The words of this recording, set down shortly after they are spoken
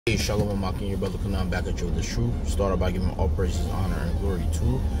Hey, Shalom, I'm Akin, your brother Kanan, back at you with the truth. Started by giving all praises, honor, and glory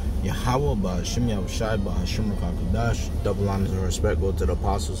to Yahweh, Ba'Hashem Yahawashi, Ba'Hashem Kakadash. Double honors and respect go to the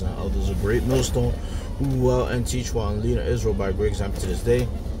apostles and elders of great millstone who dwell and teach while in leading Israel by great example to this day.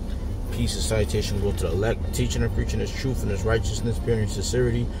 Peace and salutation go to the elect, teaching and preaching His truth and His righteousness, bearing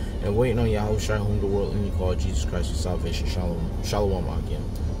sincerity, and waiting on Yahawashi, whom the world only call Jesus Christ for salvation. Shalom, Akin.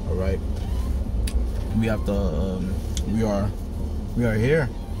 All right, we have to. We are here.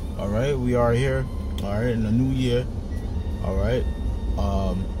 All right, we are here. All right, in the new year. All right,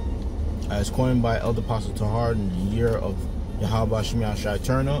 as coined by Elder Apostle Tahar in the year of Yahawashi Yahawashi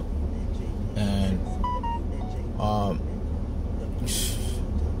turn up, and all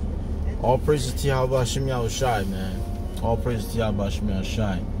praises to Yahawashi Yahawashi, man. All praises to Yahawashi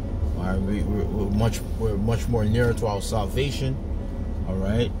Yahawashi. All right, we're much more nearer to our salvation. All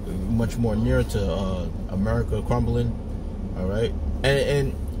right, much more nearer to America crumbling. All right,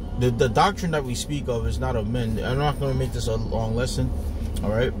 and the doctrine that we speak of is not of men. I'm not going to make this a long lesson. All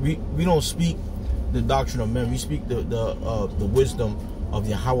right, we don't speak the doctrine of men. We speak the wisdom of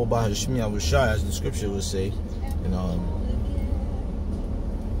Yahweh Ba'Hashem Yahawashi, as the scripture would say in 1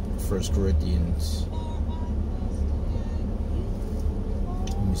 Corinthians.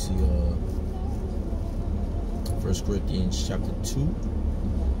 Let me see. 1 Corinthians chapter 2.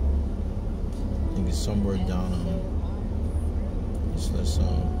 I think it's somewhere down.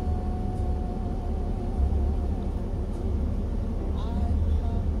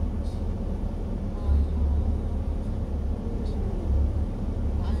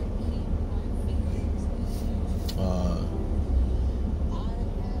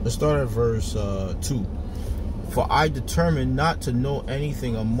 Let's start at verse 2. For I determined not to know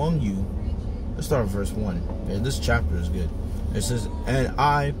anything among you. Let's start at verse 1. Yeah, this chapter is good. It says, and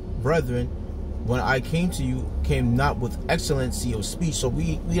I, brethren, when I came to you, came not with excellency of speech. So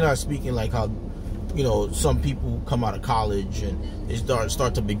we're not speaking like how, some people come out of college and they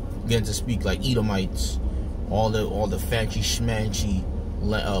start to begin to speak like Edomites, all the fancy schmancy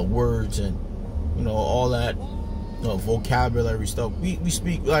words and all that vocabulary stuff. We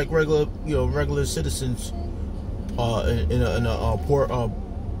speak like regular citizens in a poor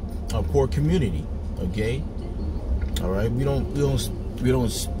community. Okay, all right. We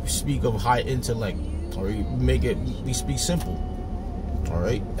don't speak of high intellect, or we speak simple. All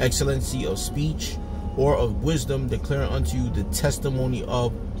right, excellency of speech or of wisdom, declaring unto you the testimony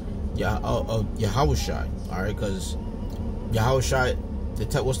of Yahawashi. All right, because Yahawashi,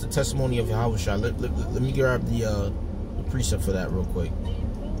 what's the testimony of Yahawashi? Let me grab the precept for that real quick.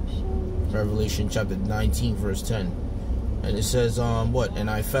 Revelation chapter 19 verse 10, and it says what? And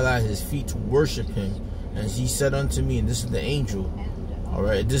I fell at his feet to worship him, and he said unto me, and this is the angel. All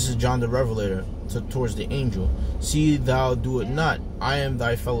right, this is John the Revelator towards the angel. See thou do it not. I am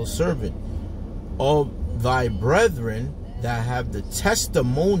thy fellow servant of thy brethren that have the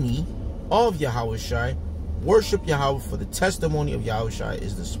testimony of Yahawashi. Worship Yahweh, for the testimony of Yahawashi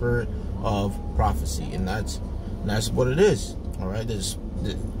is the spirit of prophecy, and that's what it is. All right,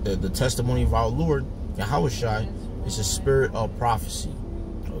 the testimony of our Lord Yahawashi is the spirit of prophecy.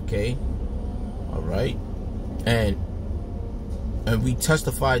 Okay, all right, and we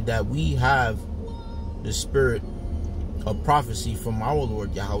testified that we have the spirit of prophecy from our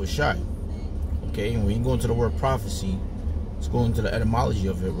Lord Yahawashi. Okay, and when you go into the word prophecy, let's go into the etymology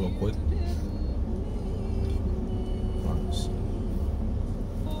of it real quick.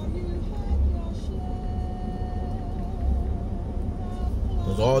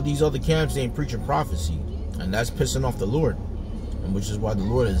 Because all these other camps ain't preaching prophecy, and that's pissing off the Lord, and which is why the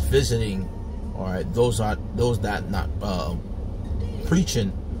Lord is visiting. All right, those that not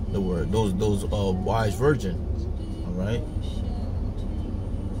preaching the word, those wise virgins. All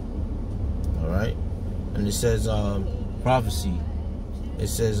right, and it says prophecy. It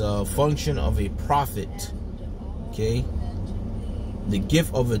says function of a prophet. Okay, the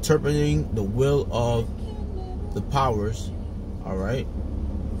gift of interpreting the will of the powers. All right,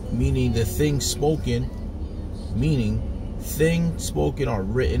 meaning things spoken or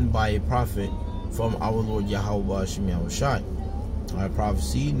written by a prophet from our Lord Yahweh Yahawashi. All right,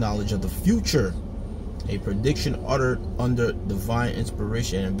 prophecy, knowledge of the future, a prediction uttered under divine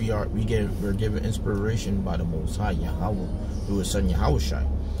inspiration, and we're given inspiration by the Most High Yahweh through His Son Yahawashi.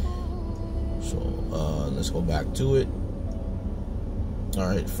 So let's go back to it. All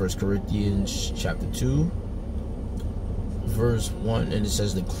right, 1 Corinthians chapter 2, verse 1, and it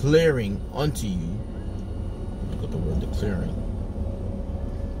says, declaring unto you. Look at the word declaring.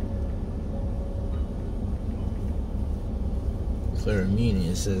 Declaring meaning.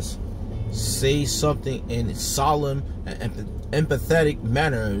 It says, say something in a solemn and empathetic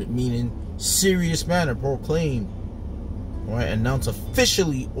manner, meaning serious manner, proclaim, right? Announce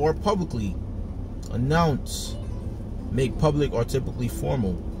officially or publicly, announce, make public or typically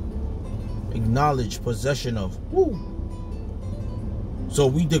formal, acknowledge possession of. Woo. So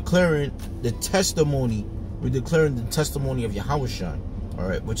we declaring the testimony. We're declaring the testimony of Yahawashi, all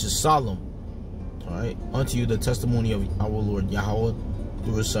right, which is solemn, all right. Unto you the testimony of our Lord Yahweh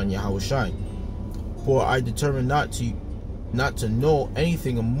through His Son Yahawashi. For I determined not to know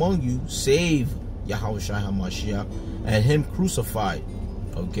anything among you save Yahawashi HaMashiach and Him crucified,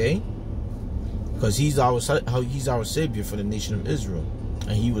 okay? Because He's our Savior for the nation of Israel,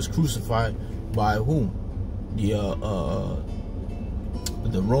 and He was crucified by whom? The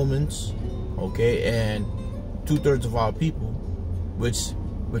Romans, okay, and 2/3 of our people, which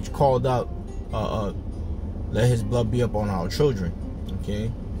called out, let His blood be up on our children,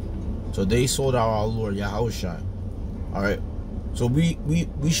 okay. So they sold out our Lord Yahawashi, all right. So we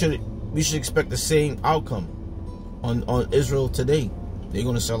should expect the same outcome on Israel today. They're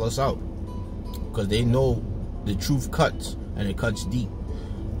gonna sell us out because they know the truth cuts, and it cuts deep.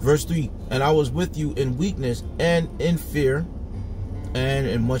 Verse 3: and I was with you in weakness and in fear and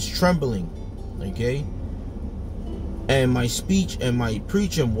in much trembling, okay. And my speech and my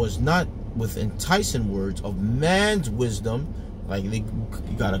preaching was not with enticing words of man's wisdom, like you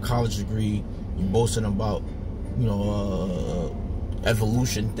got a college degree, you're boasting about, you know,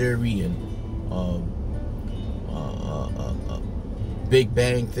 evolution theory and Big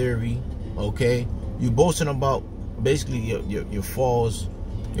Bang theory, okay. You're boasting about basically your false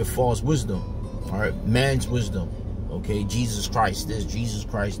wisdom, all right, man's wisdom, okay. Jesus Christ this, Jesus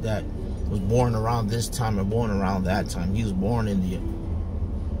Christ that, was born around this time and born around that time. He was born in the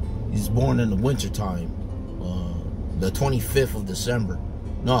winter time, the 25th of December.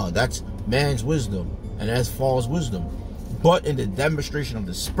 No, that's man's wisdom, and that's false wisdom. But in the demonstration of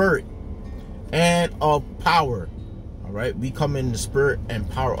the Spirit and of power, all right, we come in the Spirit and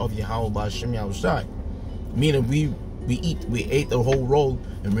power of Yahweh B'Shem Yahushai, meaning we ate the whole roll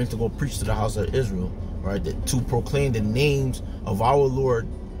and went to go preach to the house of Israel, right, to proclaim the names of our Lord,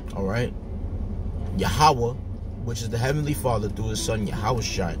 all right, Yahweh, which is the Heavenly Father, through His Son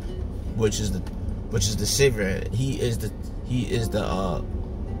Yahawashi, which is the Savior. He's the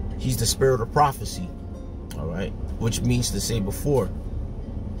Spirit of prophecy, all right, which means to say before,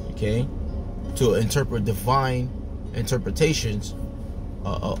 okay, to interpret divine interpretations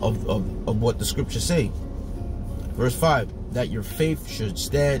of what the scriptures say. Verse 5: that your faith should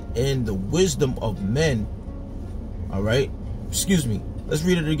stand in the wisdom of men, all right. Excuse me, let's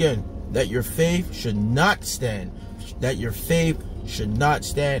read it again. That your faith should not stand. That your faith should not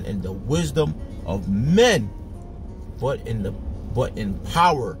stand in the wisdom of men, but in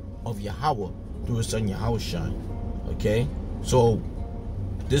power of Yahweh through His Son Yahawashi. Okay, so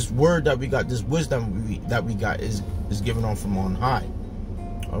this word that we got, this wisdom that we got, is given on from on high.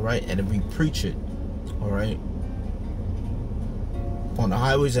 All right, and if we preach it, all right, on the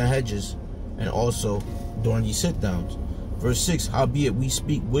highways and hedges, and also during these sit downs. Verse 6: howbeit we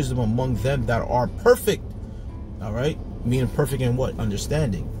speak wisdom among them that are perfect, all right, meaning perfect in what?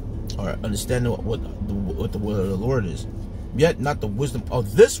 Understanding, all right, understanding what the word of the Lord is. Yet not the wisdom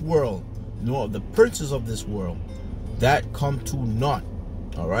of this world, nor of the princes of this world, that come to naught,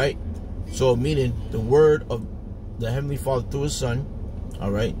 all right. So meaning the word of the Heavenly Father through His Son,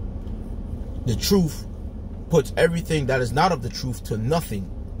 all right, the truth puts everything that is not of the truth to nothing,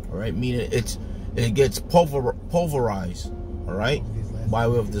 all right, meaning it gets pulverized, all right, by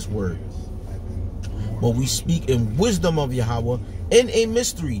way of this word. But we speak in wisdom of Yahweh, in a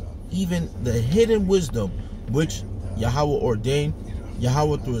mystery, even the hidden wisdom, which Yahweh ordained,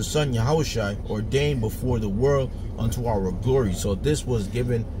 Yahweh through His Son Yahawashi ordained before the world unto our glory. So this was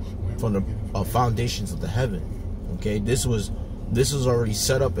given from the foundations of the heaven, okay. This was already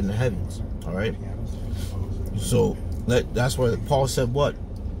set up in the heavens, all right. So that's why Paul said what?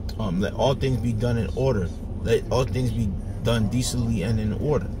 Let all things be done in order. Let all things be done decently and in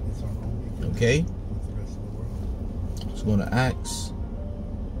order. Okay? Let's go to Acts.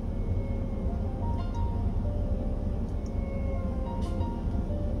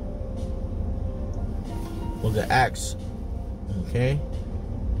 Look at Acts. Okay?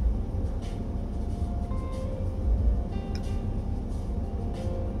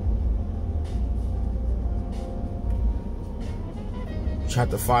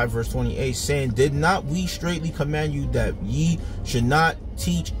 Chapter 5 verse 28, saying, did not we straightly command you that ye should not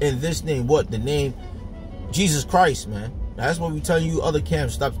teach in this name? What? The name Jesus Christ, man. That's what we tell you, other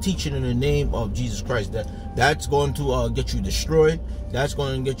camps. Stop teaching in the name of Jesus Christ. That's going to get you destroyed. That's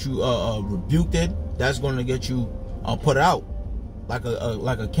going to get you rebuked. That's going to get you put out like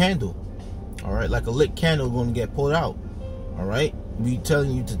a candle. All right, like a lit candle going to get pulled out. All right, we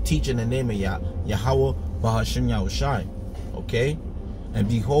telling you to teach in the name of Yahweh Bahashim Yahawashi. Okay, and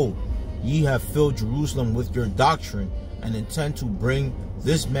behold, ye have filled Jerusalem with your doctrine, and intend to bring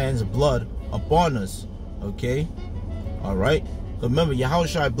this man's blood upon us. Okay, all right. Remember,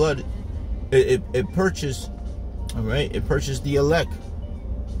 Yahawashi blood, it purchased, all right. It purchased the elect,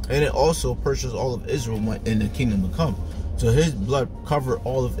 and it also purchased all of Israel in the kingdom to come. So his blood covered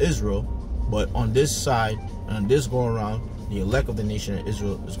all of Israel, but on this side, on this go around, the elect of the nation of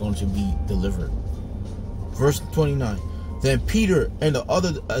Israel is going to be delivered. Verse 29. Then Peter and the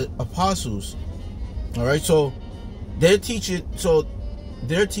other apostles, all right, so they're teaching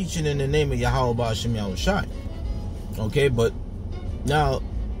in the name of Yahweh Ba'ashem Yahawashi. Okay, but now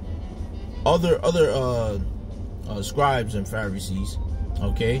other scribes and Pharisees,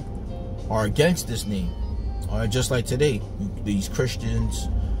 okay, are against this name. All right, just like today, these Christians,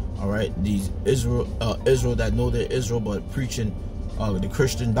 all right, these Israel that know they're Israel but preaching the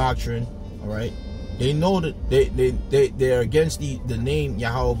Christian doctrine, all right. They know that they're against the name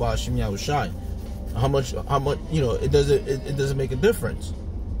Yahweh Ba'ashem Yahawashi. How much you know, it doesn't make a difference.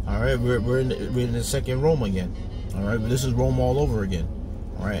 All right, we're in the second Rome again. All right, but this is Rome all over again.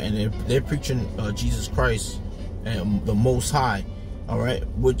 All right, and they're preaching Jesus Christ and the Most High. All right,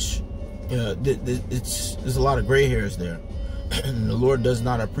 which there's a lot of gray hairs there, and the Lord does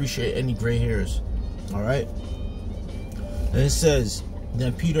not appreciate any gray hairs. All right, and it says,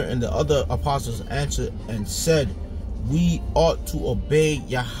 then Peter and the other apostles answered and said, we ought to obey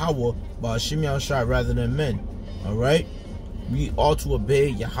Yahweh Ba'ashem Yahawashi rather than men. All right, we ought to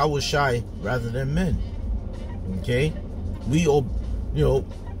obey Yahawashi rather than men. Okay,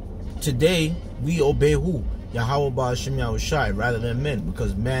 today we obey who? Yahweh Ba'ashem Yahawashi rather than men,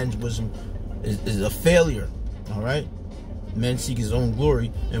 because man's wisdom is a failure. All right, man seek his own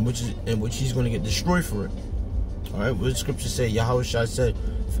glory, and which he's going to get destroyed for it. All right, what the scripture say? Yahawashi said,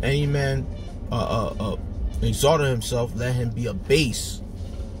 if any man exalted himself, let him be abased.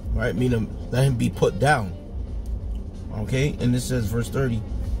 Right, meaning let him be put down. Okay, and it says, verse 30,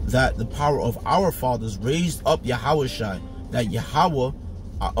 that the power of our fathers raised up Yahawashi, that Yahweh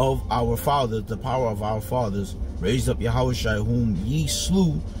of our fathers, the power of our fathers raised up Yahawashi, whom ye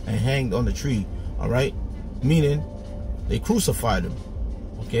slew and hanged on the tree. All right, meaning they crucified him.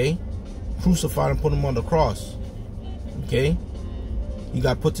 Okay, crucified and put him on the cross. Okay, he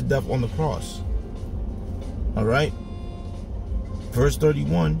got put to death on the cross. All right, verse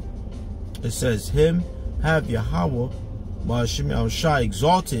 31, it says, him have Yahweh Ba'ashem Yahawashi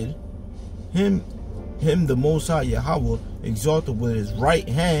exalted, him the Most High Yahweh exalted with his right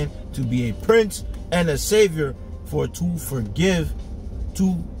hand to be a prince and a savior, for to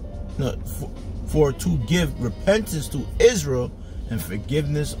give repentance to Israel and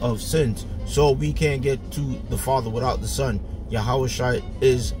forgiveness of sins. So we can't get to the Father without the Son. Yahawashi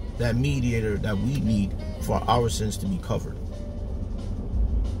is that mediator that we need for our sins to be covered.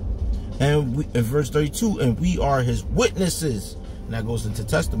 And in verse 32, and we are his witnesses, and that goes into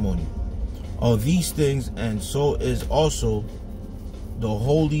testimony of these things, and so is also the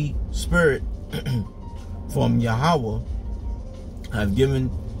Holy Spirit from Yahweh have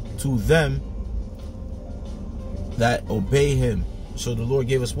given to them that obey him. So the Lord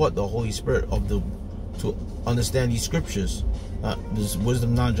gave us what? The Holy Spirit to understand these scriptures. This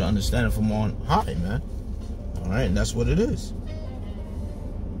wisdom, knowledge, and understanding from on high, man. All right, and that's what it is.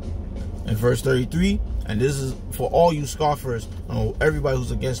 In verse 33, and this is for all you scoffers, everybody who's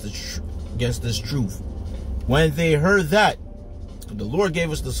against this truth. When they heard that, the Lord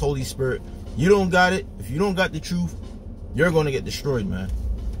gave us this Holy Spirit. You don't got it. If you don't got the truth, you're going to get destroyed, man.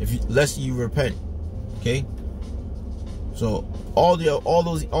 Lest you repent. Okay. So all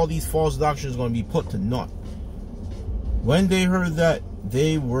these false doctrines are going to be put to naught. When they heard that,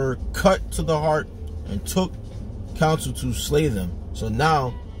 they were cut to the heart and took counsel to slay them. So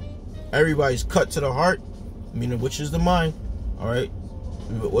now everybody's cut to the heart, meaning which is the mind. All right,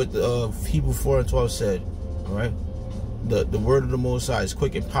 what Hebrews 4:12 said. All right, the word of the Most High is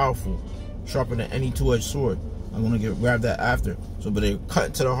quick and powerful, sharper than any two-edged sword. I'm gonna grab that after. So, but they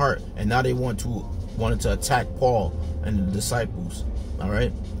cut to the heart, and now they wanted to attack Paul and the disciples. All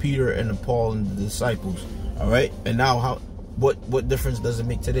right, Peter and Paul and the disciples. All right, and now what difference does it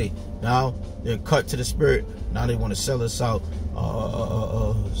make today? Now they're cut to the spirit. Now they want to sell us out,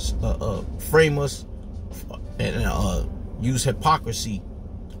 frame us, and use hypocrisy.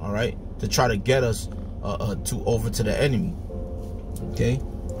 All right, to try to get us over to the enemy. Okay,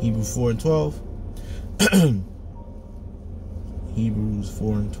 Hebrews 4:12. Hebrews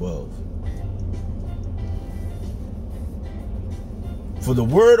 4:12. For the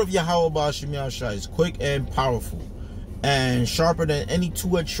word of Yahawashi is quick and powerful, and sharper than any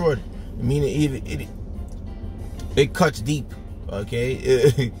two-edged sword. Meaning it cuts deep. Okay,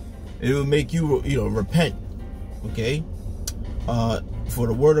 it will make you repent. Okay. For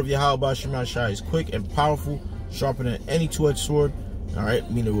the word of Yahawashi is quick and powerful, sharper than any two-edged sword. All right,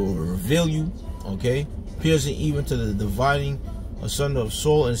 meaning it will reveal you. Okay, piercing even to the dividing asunder of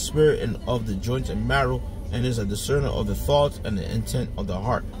soul and spirit, and of the joints and marrow, and is a discerner of the thoughts and the intent of the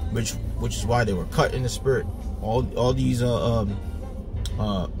heart. Which is why they were cut in the spirit. All these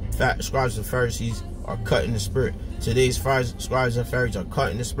scribes and Pharisees are cut in the spirit. Today's scribes and Pharisees are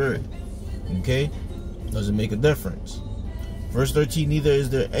cut in the spirit. Okay, doesn't make a difference. Verse 13, neither is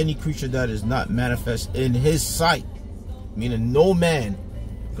there any creature that is not manifest in his sight. Meaning no man,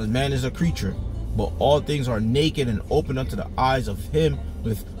 because man is a creature, but all things are naked and open unto the eyes of him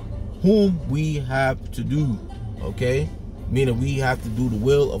with whom we have to do. Okay? Meaning we have to do the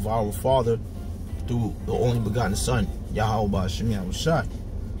will of our Father through the only begotten Son, Yahawashi.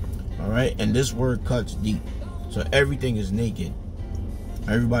 Alright? And this word cuts deep. So everything is naked.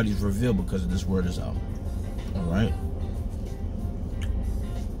 Everybody's revealed because this word is out. Alright?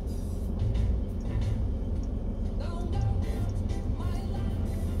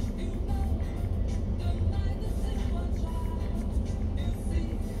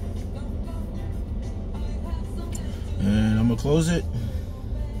 And I'm gonna close it.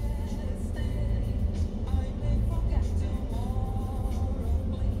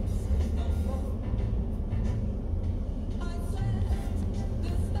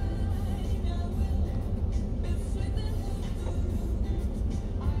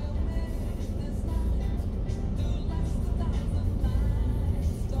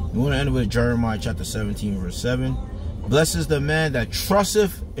 We want to end with Jeremiah chapter 17 verse 7. Blessed is the man that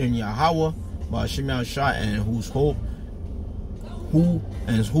trusteth in Yahweh Ba'ashem Yahawashi, and whose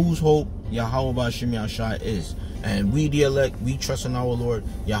hope Yahweh Ba'ashem Yahawashi is. And we, the elect, we trust in our Lord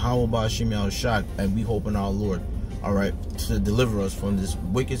Yahweh Ba'ashem Yahawashi, and we hope in our Lord, all right, to deliver us from this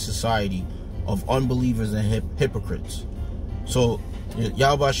wicked society of unbelievers and hypocrites. So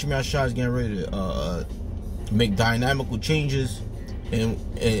Yahweh Ba'ashem Yahawashi is getting ready to make dynamical changes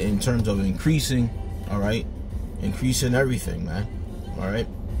in terms of increasing, all right, increasing everything, man, all right.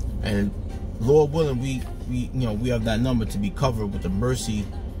 And Lord willing, we have that number to be covered with the mercy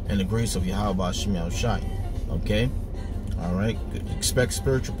and the grace of Yahawashi Yahawashi. Okay, all right. Expect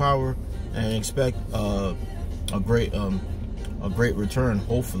spiritual power and expect a great return,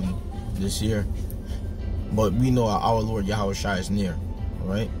 hopefully this year. But we know our Lord Yahawashi is near. All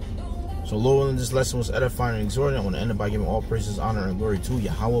right. So Lord willing, this lesson was edifying and exhorting. I want to end it by giving all praises, honor, and glory to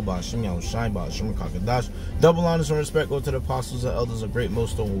Yahweh Ba'ashem Yahawashi Ba'ashem Kakadash. Double honors and respect go to the apostles and elders of great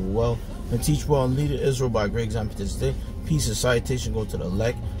millstone who will well and teach well and lead Israel by a great example to this day. Peace and salutation go to the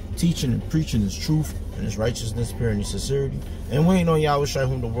elect, teaching and preaching his truth and his righteousness, purity and sincerity, and waiting on Yahawashi,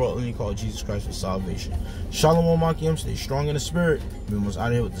 whom the world only called Jesus Christ for salvation. Shalom Makim, stay strong in the spirit. We must out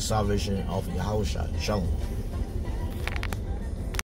of here with the salvation of Yahawashi. Shalom.